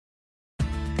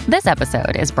This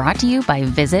episode is brought to you by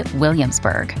Visit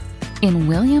Williamsburg. In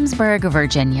Williamsburg,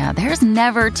 Virginia, there's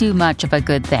never too much of a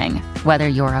good thing. Whether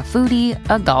you're a foodie,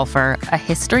 a golfer, a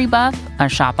history buff, a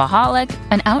shopaholic,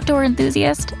 an outdoor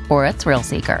enthusiast, or a thrill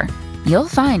seeker, you'll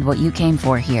find what you came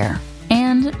for here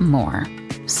and more.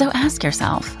 So ask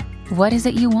yourself, what is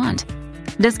it you want?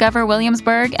 Discover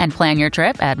Williamsburg and plan your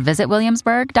trip at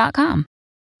visitwilliamsburg.com.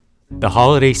 The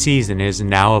holiday season is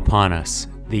now upon us.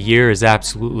 The year is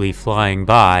absolutely flying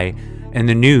by, and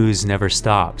the news never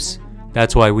stops.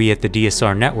 That's why we at the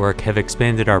DSR Network have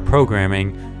expanded our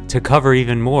programming to cover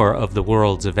even more of the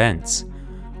world's events.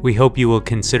 We hope you will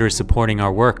consider supporting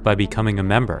our work by becoming a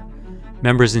member.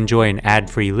 Members enjoy an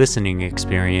ad-free listening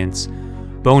experience,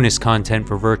 bonus content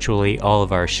for virtually all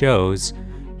of our shows,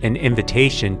 an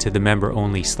invitation to the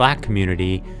member-only Slack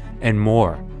community, and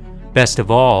more. Best of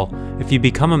all, if you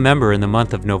become a member in the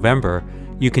month of November,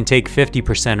 you can take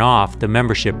 50% off the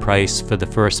membership price for the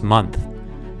first month.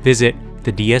 Visit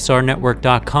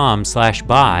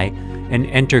thedsrnetwork.com/buy and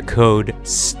enter code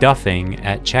STUFFING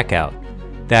at checkout.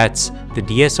 That's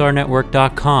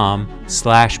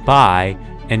thedsrnetwork.com/buy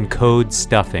and code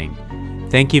STUFFING.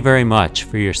 Thank you very much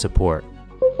for your support.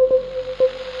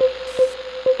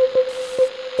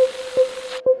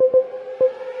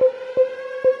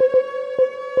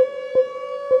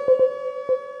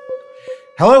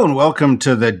 Hello and welcome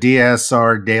to the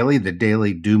DSR Daily, the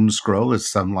Daily Doom Scroll, as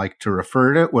some like to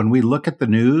refer to it, when we look at the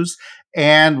news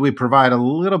and we provide a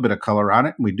little bit of color on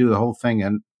it. And we do the whole thing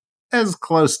in as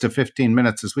close to 15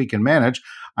 minutes as we can manage.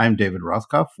 I'm David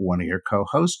Rothkopf, one of your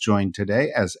co-hosts, joined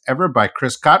today as ever by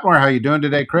Chris Cotmore. How are you doing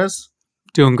today, Chris?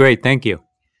 Doing great, thank you.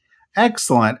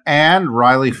 Excellent. And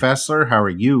Riley Fessler. How are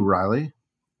you, Riley?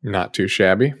 Not too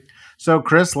shabby. So,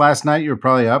 Chris, last night you were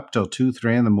probably up till 2,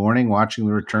 3 in the morning watching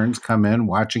the returns come in,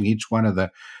 watching each one of the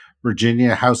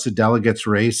Virginia House of Delegates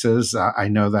races. I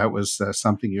know that was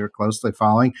something you were closely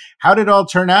following. How did it all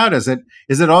turn out? Is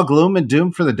it all gloom and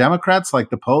doom for the Democrats,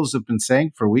 like the polls have been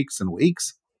saying for weeks and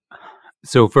weeks?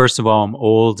 So, first of all, I'm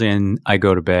old and I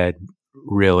go to bed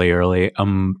really early.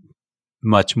 I'm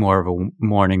much more of a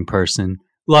morning person.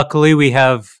 Luckily, we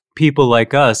have people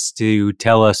like us to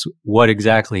tell us what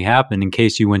exactly happened in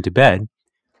case you went to bed.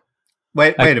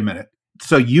 Wait a minute.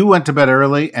 So you went to bed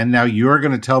early and now you're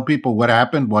going to tell people what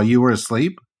happened while you were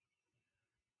asleep?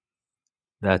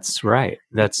 That's right.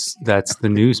 That's the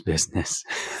news business.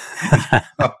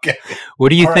 Okay. What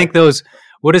do you All think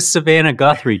what does Savannah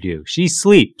Guthrie do? She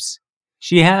sleeps.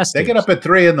 She has to. They get up at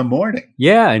 3 in the morning.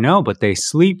 Yeah, I know, but they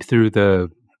sleep through the...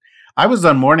 I was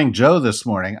on Morning Joe this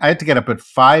morning. I had to get up at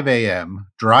 5 a.m.,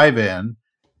 drive in,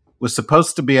 was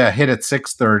supposed to be a hit at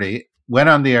 6:30, went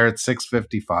on the air at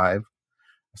 6:55.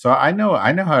 So I know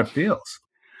how it feels.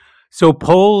 So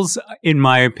polls, in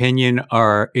my opinion,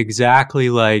 are exactly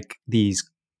like these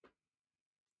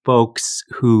folks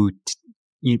who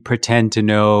pretend to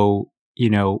know,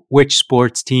 which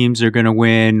sports teams are going to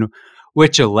win,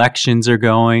 which elections are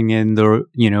going in the,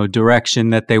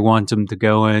 direction that they want them to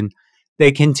go in.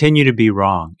 They continue to be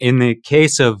wrong. In the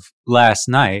case of last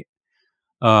night,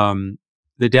 the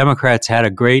Democrats had a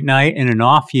great night and an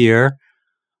off year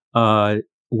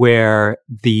where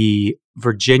the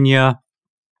Virginia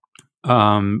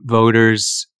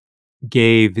voters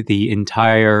gave the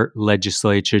entire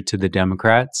legislature to the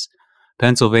Democrats.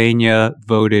 Pennsylvania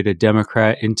voted a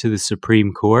Democrat into the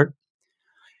Supreme Court.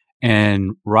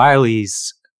 And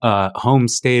Riley's home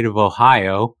state of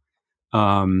Ohio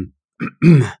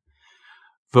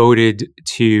voted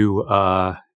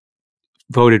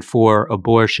for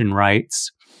abortion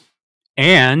rights,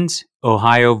 and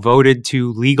Ohio voted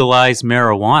to legalize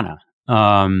marijuana.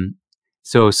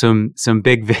 So some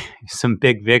big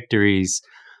victories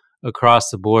across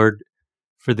the board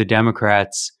for the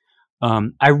Democrats.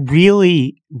 I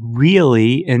really,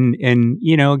 and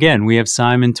again, we have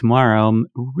Simon tomorrow. I'm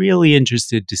really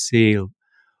interested to see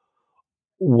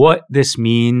what this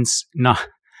means not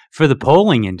for the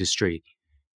polling industry.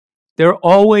 They're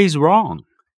always wrong.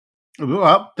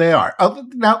 Well, they are.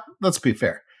 Now, let's be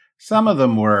fair. Some of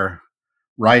them were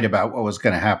right about what was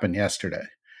going to happen yesterday.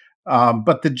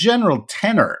 But the general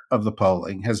tenor of the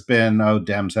polling has been,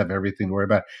 Dems have everything to worry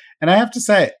about. And I have to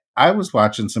say, I was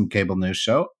watching some cable news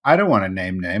show. I don't want to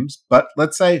name names, but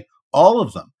let's say all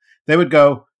of them. They would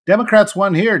go, Democrats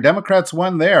won here, Democrats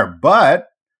won there. But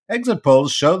exit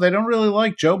polls show they don't really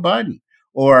like Joe Biden.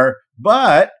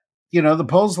 But the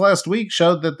polls last week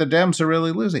showed that the Dems are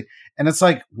really losing. And it's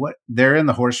like, what? They're in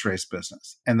the horse race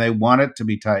business and they want it to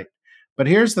be tight. But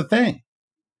here's the thing.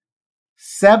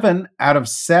 7 out of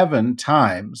 7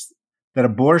 times that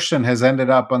abortion has ended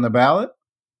up on the ballot,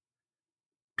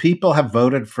 people have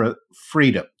voted for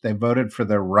freedom. They voted for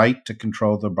their right to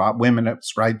control their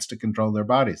women's rights to control their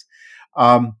bodies.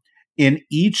 In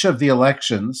each of the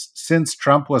elections since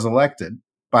Trump was elected,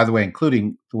 by the way,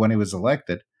 including the one he was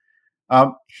elected,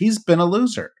 he's been a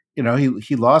loser.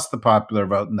 He lost the popular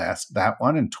vote in that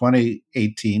one in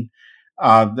 2018.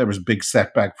 There was a big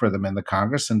setback for them in the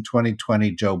Congress. In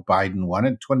 2020, Joe Biden won.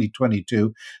 In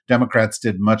 2022, Democrats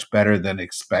did much better than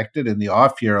expected. In the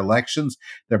off-year elections,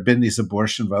 there have been these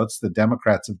abortion votes. The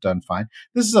Democrats have done fine.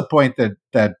 This is a point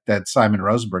that Simon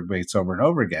Rosenberg makes over and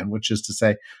over again, which is to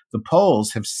say the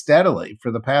polls have steadily,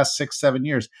 for the past 6-7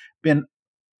 years, been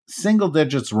single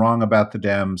digits wrong about the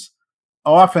Dems,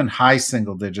 often high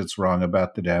single digits wrong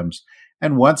about the Dems.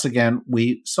 And once again,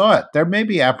 we saw it. There may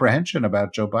be apprehension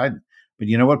about Joe Biden. But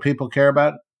you know what people care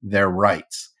about? Their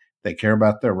rights. They care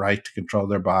about their right to control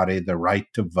their body, the right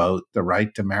to vote, the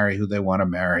right to marry who they want to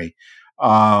marry.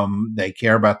 They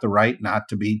care about the right not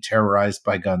to be terrorized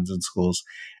by guns in schools.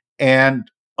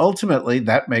 And ultimately,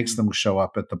 that makes them show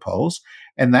up at the polls.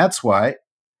 And that's why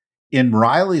in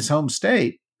Riley's home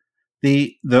state,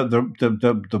 the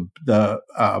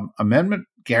amendment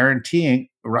guaranteeing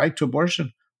the right to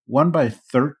abortion won by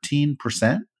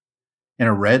 13% in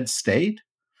a red state.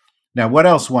 Now, what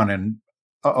else won in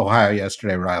Ohio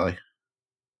yesterday, Riley?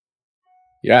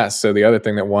 Yeah, so the other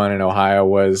thing that won in Ohio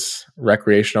was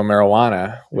recreational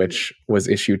marijuana, which was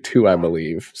issue 2, I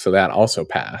believe. So that also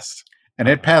passed. And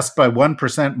it passed by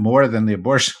 1% more than the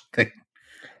abortion thing.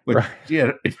 Which, right.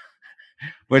 Yeah,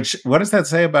 which, what does that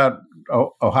say about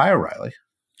Ohio, Riley?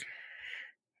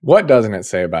 What doesn't it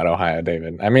say about Ohio,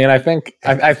 David? I mean, I think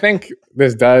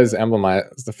this does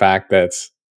emblemize the fact that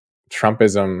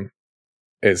Trumpism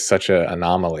is such an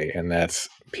anomaly, and that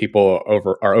people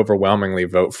are overwhelmingly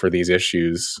vote for these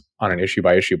issues on an issue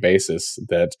by issue basis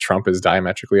that Trump is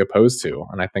diametrically opposed to.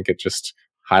 And I think it just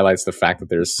highlights the fact that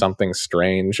there's something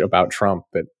strange about Trump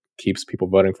that keeps people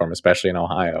voting for him, especially in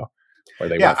Ohio, where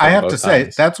they vote for him. I have to times.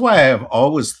 say, that's why I have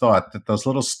always thought that those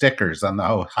little stickers on the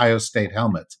Ohio State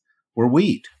helmets were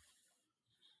weed.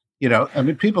 I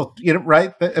mean, people,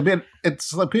 right? I mean,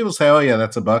 it's like people say, oh, yeah,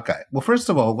 that's a Buckeye. Well, first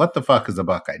of all, what the fuck is a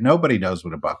Buckeye? Nobody knows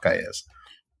what a Buckeye is.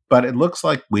 But it looks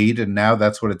like weed, and now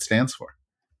that's what it stands for.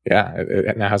 Yeah,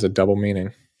 it now has a double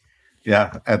meaning.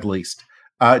 Yeah, at least.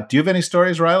 Do you have any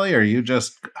stories, Riley, or are you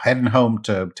just heading home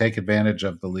to take advantage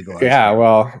of the legalized? Yeah,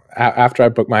 well, after I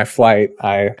booked my flight,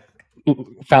 I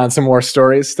found some more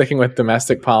stories. Sticking with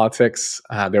domestic politics,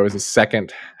 there was a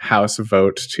second House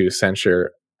vote to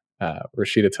censure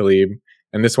Rashida Tlaib,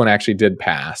 and this one actually did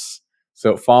pass.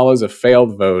 So it follows a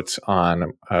failed vote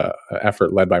on an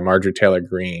effort led by Marjorie Taylor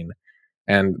Greene.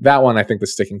 And that one, I think the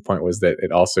sticking point was that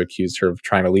it also accused her of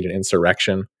trying to lead an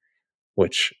insurrection,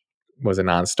 which was a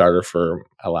non-starter for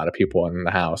a lot of people in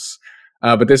the House.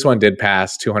 But this one did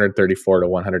pass 234 to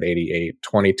 188.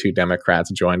 22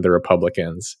 Democrats joined the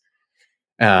Republicans.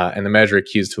 And the measure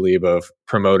accused Tlaib of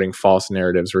promoting false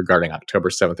narratives regarding October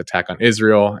 7th attack on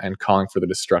Israel and calling for the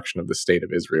destruction of the state of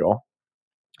Israel.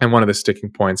 And one of the sticking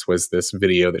points was this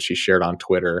video that she shared on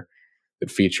Twitter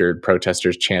that featured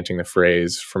protesters chanting the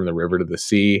phrase "from the river to the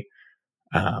sea,"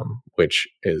 which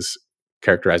is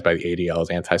characterized by the ADL as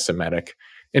anti-Semitic.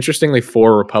 Interestingly,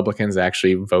 4 Republicans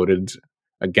actually voted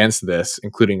against this,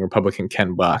 including Republican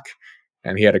Ken Buck.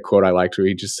 And he had a quote I liked where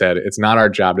he just said, "It's not our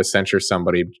job to censure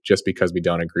somebody just because we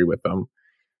don't agree with them."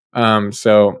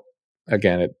 So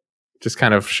again, it just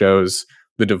kind of shows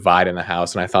the divide in the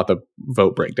House. And I thought the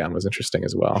vote breakdown was interesting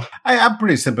as well. I'm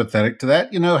pretty sympathetic to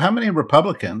that. How many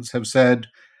Republicans have said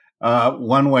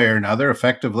one way or another,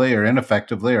 effectively or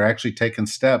ineffectively, or actually taken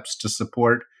steps to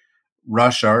support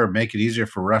Russia or make it easier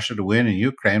for Russia to win in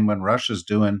Ukraine when Russia's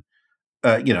doing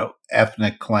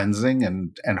ethnic cleansing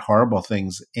and horrible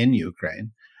things in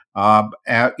Ukraine.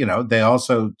 They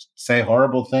also say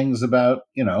horrible things about,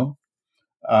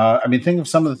 think of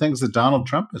some of the things that Donald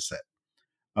Trump has said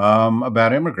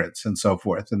about immigrants and so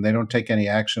forth, and they don't take any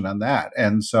action on that.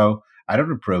 And so I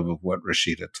don't approve of what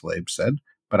Rashida Tlaib said,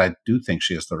 but I do think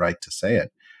she has the right to say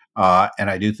it. And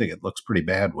I do think it looks pretty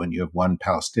bad when you have one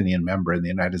Palestinian member in the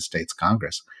United States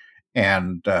Congress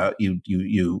and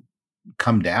you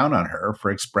come down on her for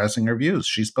expressing her views.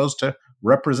 She's supposed to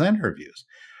represent her views.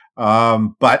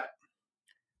 But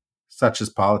such is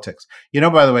politics.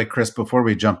 By the way, Chris, before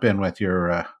we jump in with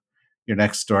your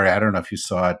next story, I don't know if you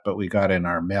saw it, but we got in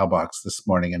our mailbox this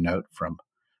morning a note from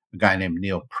a guy named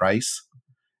Neil Price,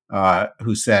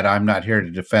 who said, "I'm not here to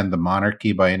defend the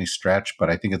monarchy by any stretch, but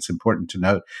I think it's important to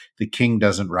note the king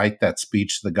doesn't write that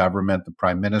speech to the government. The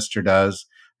prime minister does.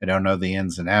 I don't know the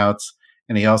ins and outs."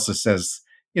 And he also says,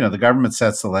 the government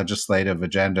sets the legislative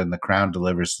agenda and the crown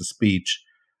delivers the speech.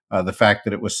 The fact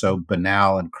that it was so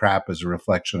banal and crap is a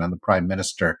reflection on the prime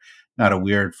minister, not a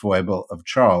weird foible of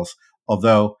Charles,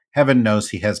 although heaven knows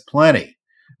he has plenty.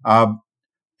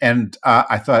 And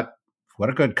I thought, what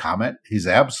a good comment. He's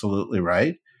absolutely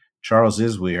right. Charles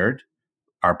is weird,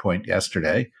 our point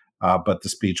yesterday, but the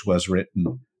speech was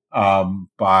written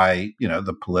by,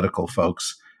 the political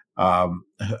folks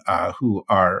who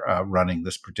are running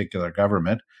this particular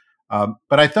government.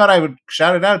 But I thought I would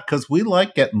shout it out because we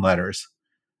like getting letters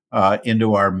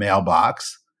into our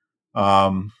mailbox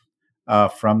from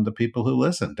the people who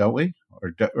listen, don't we?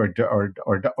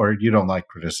 Or you don't like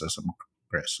criticism,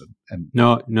 Chris?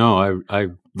 No, I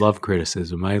love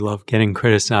criticism. I love getting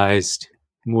criticized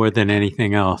more than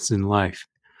anything else in life.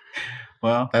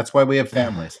 Well, that's why we have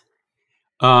families.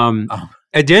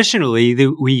 Additionally,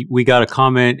 we got a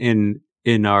comment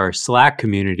in our Slack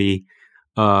community,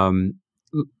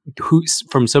 who's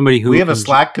from somebody who we have a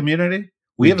Slack community.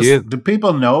 Do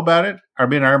people know about it? I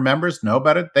mean, our members know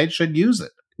about it. They should use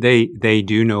it. They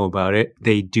do know about it.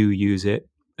 They do use it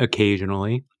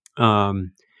occasionally.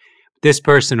 This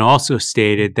person also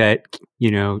stated that,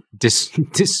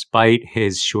 despite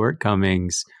his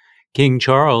shortcomings, King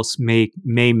Charles may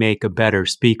make a better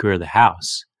Speaker of the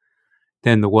House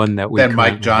than the one that we than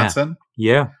Mike Johnson. Have.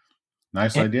 Yeah,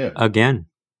 nice idea. Again,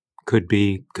 could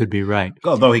be right.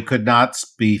 Although he could not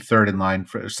be second in line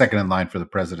for the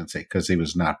presidency because he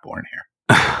was not born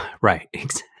here. Right.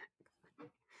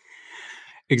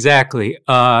 Exactly.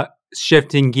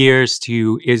 Shifting gears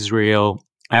to Israel.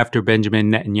 After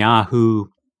Benjamin Netanyahu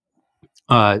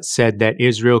said that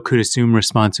Israel could assume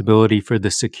responsibility for the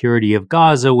security of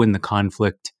Gaza when the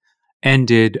conflict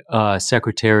ended,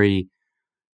 Secretary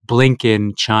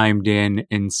Blinken chimed in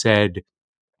and said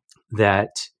that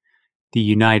the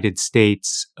United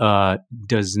States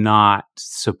does not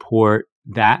support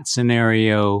that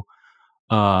scenario,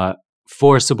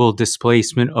 forcible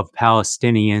displacement of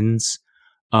Palestinians,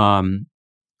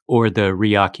 or the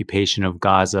reoccupation of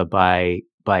Gaza by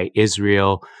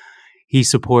Israel. He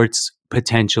supports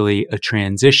potentially a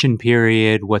transition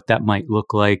period. What that might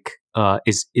look like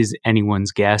is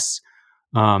anyone's guess.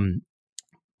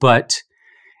 But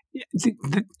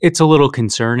it's a little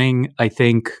concerning, I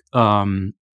think,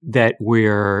 that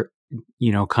we're,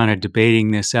 kind of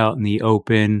debating this out in the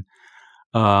open,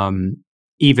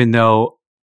 even though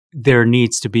there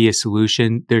needs to be a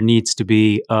solution. There needs to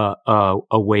be a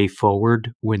way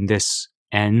forward when this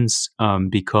ends,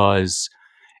 because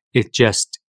it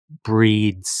just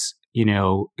breeds,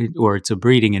 or it's a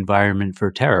breeding environment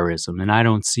for terrorism. And I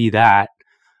don't see that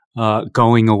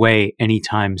going away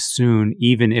anytime soon,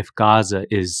 even if Gaza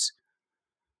is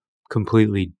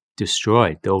completely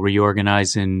destroyed. They'll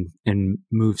reorganize and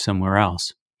move somewhere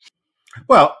else.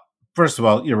 Well, first of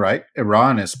all, you're right.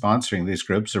 Iran is sponsoring these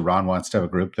groups. Iran wants to have a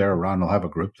group there. Iran will have a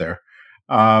group there.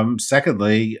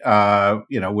 Secondly,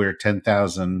 we're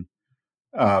 10,000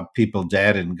 people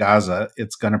dead in Gaza.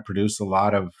 It's going to produce a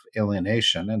lot of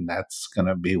alienation, and that's going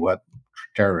to be what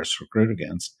terrorists recruit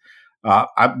against.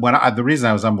 The reason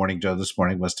I was on Morning Joe this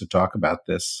morning was to talk about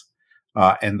this,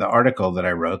 and the article that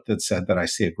I wrote that said that I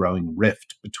see a growing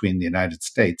rift between the United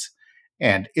States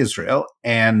and Israel,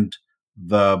 and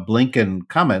the Blinken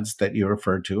comments that you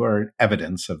referred to are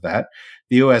evidence of that.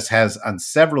 The U.S. has, on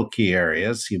several key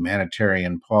areas,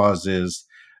 humanitarian pauses,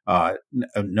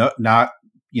 not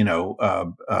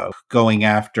going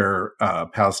after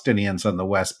Palestinians on the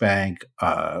West Bank,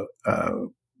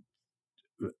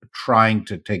 trying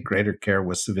to take greater care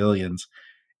with civilians,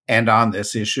 and on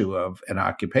this issue of an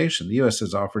occupation. The U.S.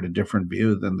 has offered a different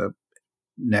view than the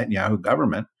Netanyahu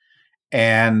government,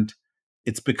 and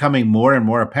it's becoming more and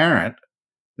more apparent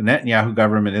the Netanyahu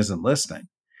government isn't listening.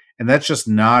 And that's just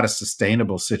not a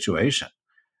sustainable situation.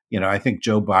 I think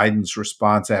Joe Biden's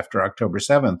response after October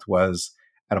 7th was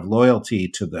out of loyalty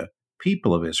to the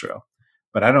people of Israel.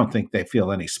 But I don't think they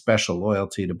feel any special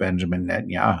loyalty to Benjamin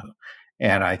Netanyahu.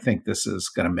 And I think this is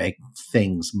going to make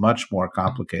things much more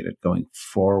complicated going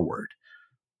forward.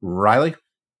 Riley?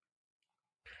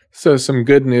 So some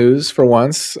good news for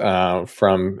once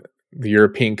from the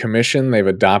European Commission. They've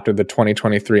adopted the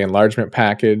 2023 enlargement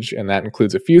package, and that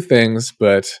includes a few things,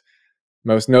 but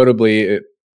most notably, it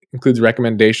includes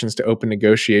recommendations to open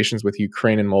negotiations with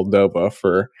Ukraine and Moldova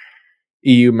for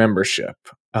EU membership.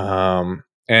 And,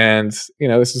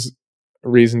 this is a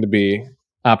reason to be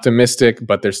optimistic,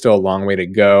 but there's still a long way to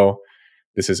go.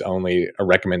 This is only a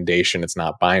recommendation. It's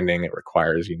not binding. It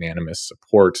requires unanimous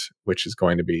support, which is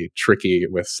going to be tricky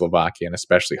with Slovakia and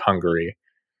especially Hungary.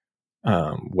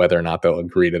 Whether or not they'll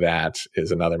agree to that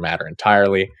is another matter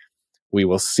entirely. We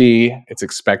will see. It's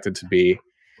expected to be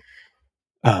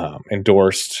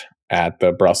endorsed at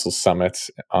the Brussels summit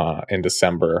in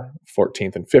December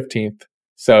 14th and 15th.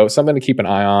 So something to keep an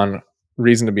eye on.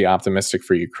 Reason to be optimistic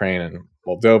for Ukraine and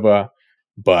Moldova,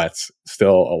 but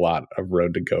still a lot of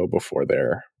road to go before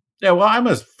they're. Yeah, well, I'm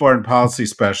a foreign policy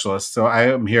specialist, so I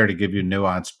am here to give you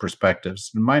nuanced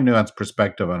perspectives. My nuanced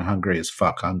perspective on Hungary is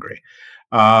fuck Hungary.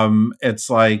 It's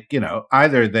like,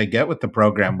 either they get with the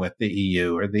program with the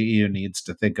EU or the EU needs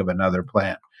to think of another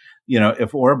plan.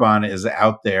 If Orban is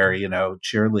out there,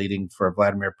 cheerleading for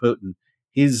Vladimir Putin,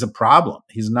 he's a problem.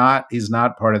 He's not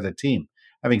part of the team.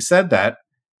 Having said that,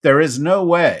 there is no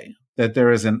way that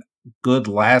there is a good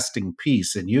lasting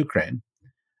peace in Ukraine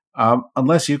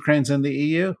unless Ukraine's in the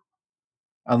EU,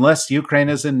 unless Ukraine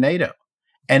is in NATO.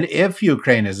 And if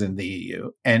Ukraine is in the EU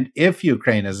and if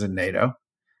Ukraine is in NATO,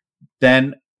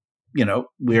 then,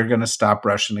 we're going to stop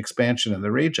Russian expansion in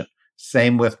the region.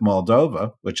 Same with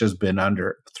Moldova, which has been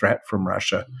under threat from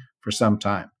Russia for some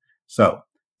time. So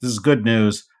this is good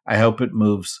news. I hope it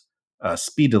moves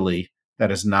speedily.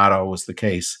 That is not always the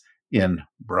case in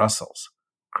Brussels.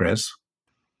 Chris?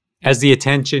 As the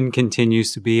attention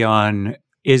continues to be on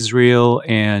Israel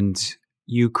and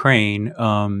Ukraine,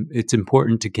 it's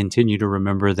important to continue to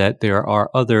remember that there are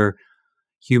other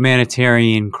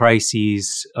humanitarian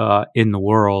crises in the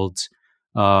world,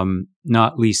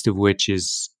 not least of which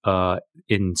is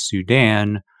in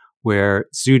Sudan, where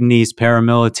Sudanese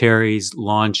paramilitaries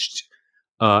launched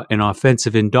an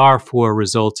offensive in Darfur,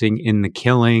 resulting in the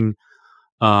killing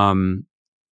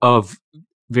of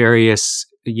various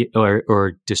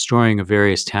or destroying of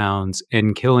various towns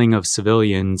and killing of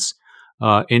civilians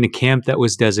in a camp that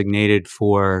was designated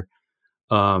for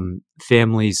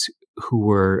families who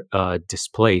were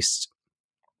displaced.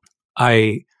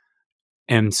 I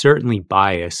am certainly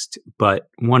biased, but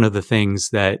one of the things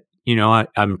that,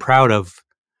 I'm proud of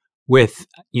with,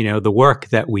 the work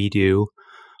that we do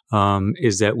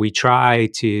is that we try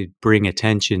to bring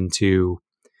attention to,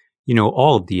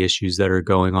 all of the issues that are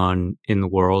going on in the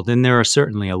world. And there are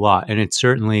certainly a lot, and it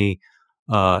certainly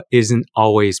isn't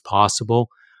always possible,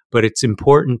 but it's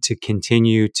important to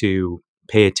continue to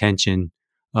pay attention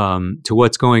to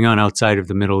what's going on outside of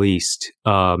the Middle East,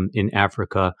 in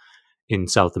Africa, in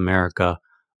South America,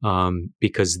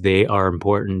 because they are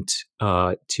important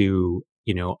to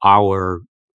our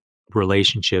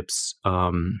relationships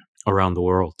around the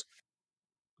world.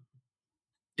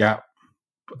 Yeah,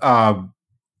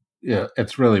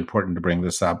 it's really important to bring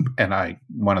this up, and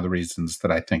one of the reasons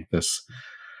that I think this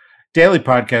daily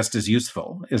podcast is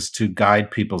useful is to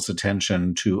guide people's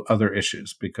attention to other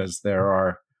issues, because there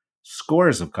are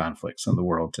scores of conflicts in the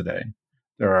world today.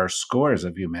 There are scores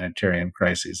of humanitarian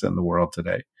crises in the world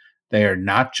today. They are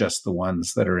not just the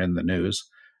ones that are in the news.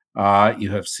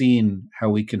 You have seen how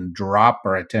we can drop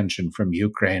our attention from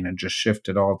Ukraine and just shift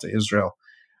it all to Israel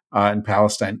and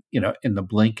Palestine, in the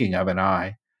blinking of an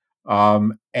eye.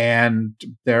 And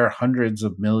there are hundreds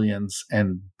of millions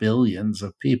and billions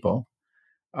of people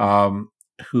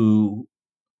who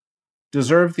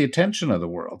deserve the attention of the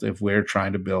world if we're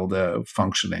trying to build a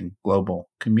functioning global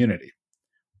community.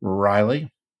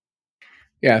 Riley?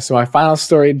 Yeah, so my final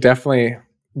story definitely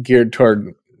geared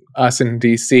toward us in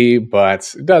DC,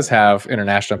 but it does have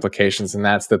international implications, and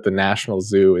that's that the National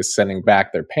Zoo is sending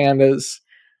back their pandas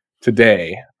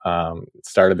today. It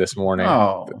started this morning.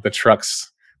 Oh.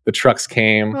 The trucks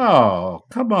came. Oh,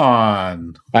 come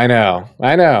on. I know.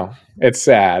 It's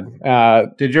sad.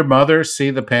 Did your mother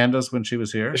see the pandas when she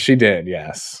was here? She did,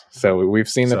 yes. So we've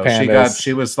seen the pandas.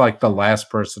 She was like the last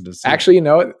person to see Actually,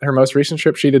 her most recent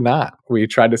trip, she did not. We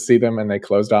tried to see them and they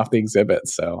closed off the exhibit.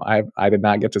 So I did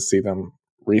not get to see them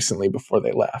recently before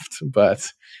they left. But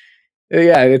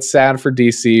yeah, it's sad for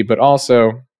DC, but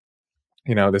also,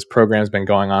 this program's been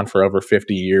going on for over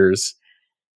 50 years.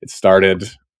 It started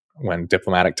when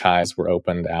diplomatic ties were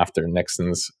opened after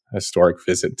Nixon's historic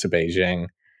visit to Beijing.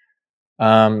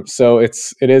 So it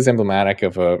is emblematic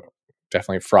of a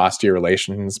definitely frostier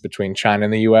relations between China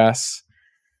and the U.S.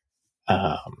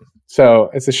 So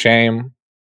it's a shame.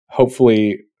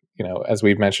 Hopefully, as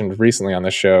we've mentioned recently on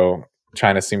the show,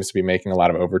 China seems to be making a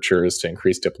lot of overtures to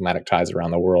increase diplomatic ties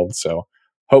around the world. So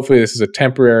hopefully this is a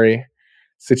temporary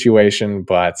situation,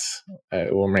 but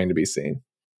it will remain to be seen.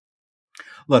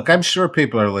 Look, I'm sure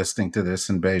people are listening to this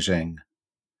in Beijing.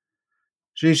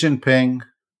 Xi Jinping,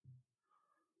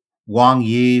 Wang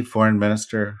Yi, foreign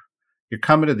minister, you're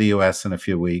coming to the U.S. in a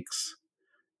few weeks.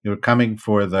 You're coming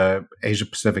for the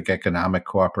Asia-Pacific Economic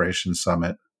Cooperation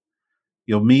Summit.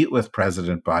 You'll meet with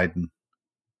President Biden.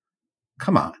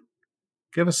 Come on,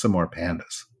 give us some more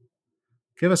pandas.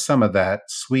 Give us some of that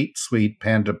sweet, sweet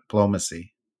panda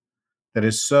diplomacy that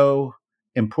is so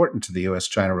important to the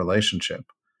U.S.-China relationship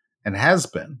and has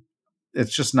been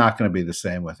it's just not going to be the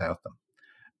same without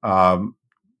them.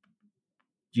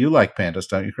 You like pandas,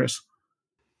 don't you, Chris?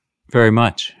 Very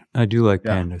much. I do like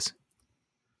pandas.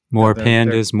 More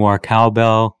pandas, more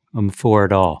cowbell. I'm for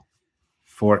it all.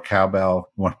 For cowbell.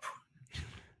 It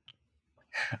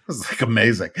was like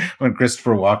amazing when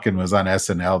Christopher Walken was on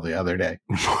SNL the other day.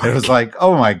 It was like,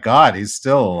 oh my God, he's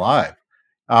still alive.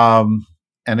 And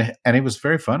he was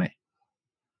very funny.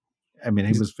 I mean,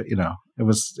 he was,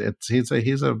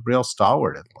 he's a real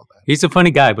stalwart at all that. He's a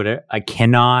funny guy, but I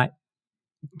cannot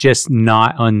just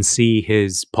not unsee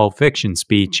his Pulp Fiction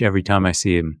speech every time I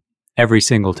see him. Every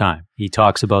single time he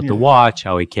talks about the watch,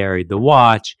 how he carried the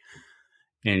watch,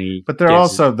 but there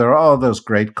are all those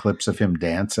great clips of him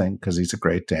dancing because he's a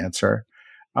great dancer,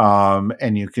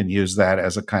 and you can use that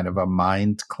as a kind of a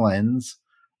mind cleanse.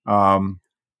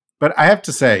 But I have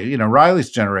to say,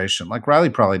 Riley's generation, like Riley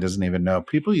probably doesn't even know.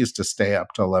 People used to stay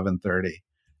up till 11:30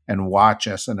 and watch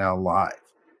SNL live.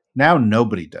 Now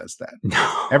nobody does that.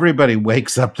 No. Everybody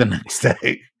wakes up the next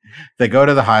day. They go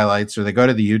to the highlights or they go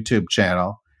to the YouTube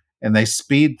channel and they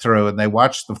speed through and they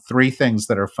watch the 3 things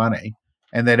that are funny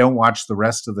and they don't watch the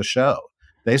rest of the show.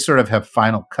 They sort of have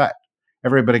final cut.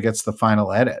 Everybody gets the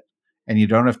final edit and you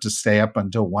don't have to stay up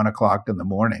until 1:00 in the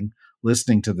morning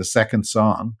listening to the second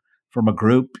song from a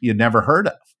group you never heard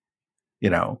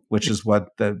of, which is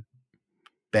what the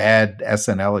bad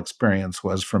SNL experience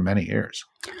was for many years.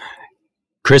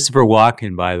 Christopher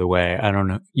Walken, by the way, I don't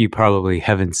know, you probably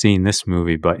haven't seen this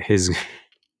movie, but his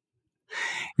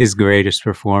greatest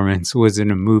performance was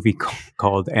in a movie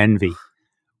called Envy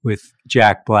with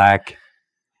Jack Black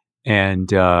and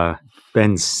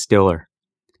Ben Stiller.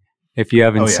 If you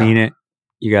haven't seen it,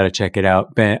 you got to check it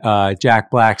out. Jack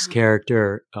Black's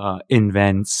character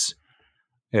invents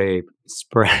a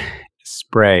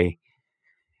spray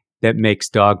that makes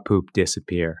dog poop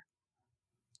disappear.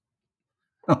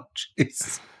 Oh,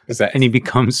 jeez. And he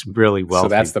becomes really wealthy. So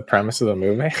that's the premise of the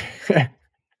movie?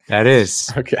 That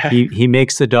is. Okay. He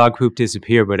makes the dog poop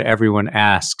disappear, but everyone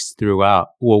asks throughout,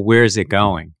 well, where's it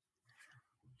going?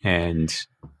 And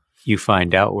you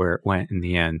find out where it went in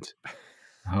the end.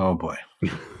 Oh, boy.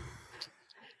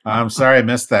 I'm sorry I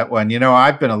missed that one.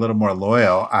 I've been a little more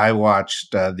loyal. I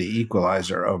watched The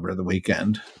Equalizer over the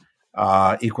weekend,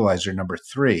 Equalizer number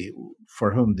 3,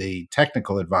 for whom the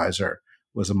technical advisor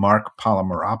was a Mark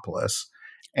Polymeropoulos,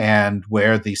 and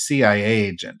where the CIA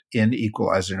agent in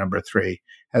Equalizer number 3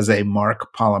 has a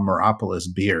Mark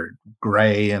Polymeropoulos beard,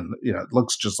 gray, and it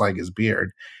looks just like his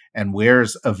beard, and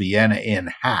wears a Vienna Inn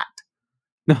hat.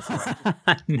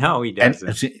 No, he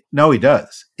doesn't. No, he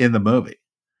does in the movie.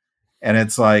 And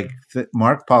it's like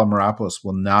Mark Polymeropoulos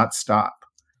will not stop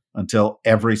until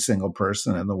every single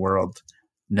person in the world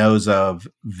knows of,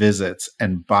 visits,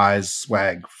 and buys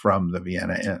swag from the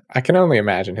Vienna Inn. I can only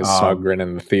imagine his smug grin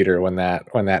in the theater when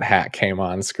that hat came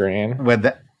on screen.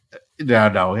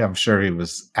 No, I'm sure he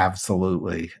was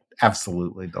absolutely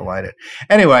delighted.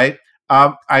 Anyway,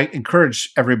 I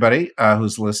encourage everybody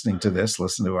who's listening to this,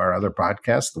 listen to our other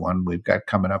podcast, the one we've got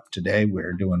coming up today.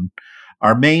 We're doing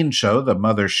our main show, the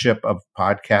mothership of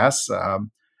podcasts,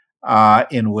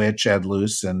 in which Ed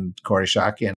Luce and Corey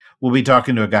Shockey, and we'll be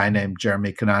talking to a guy named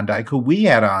Jeremy Konondyke, who we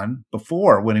had on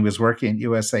before when he was working at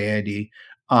USAID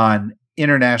on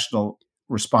international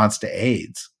response to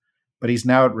AIDS. But he's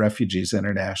now at Refugees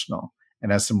International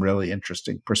and has some really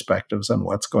interesting perspectives on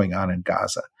what's going on in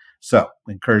Gaza. So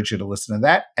we encourage you to listen to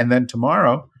that. And then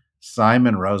tomorrow,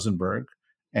 Simon Rosenberg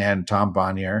and Tom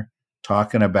Bonnier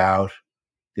talking about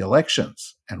the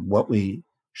elections and what we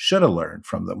should have learned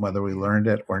from them, whether we learned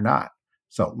it or not.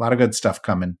 So a lot of good stuff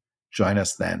coming. Join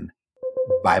us then.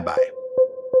 Bye-bye.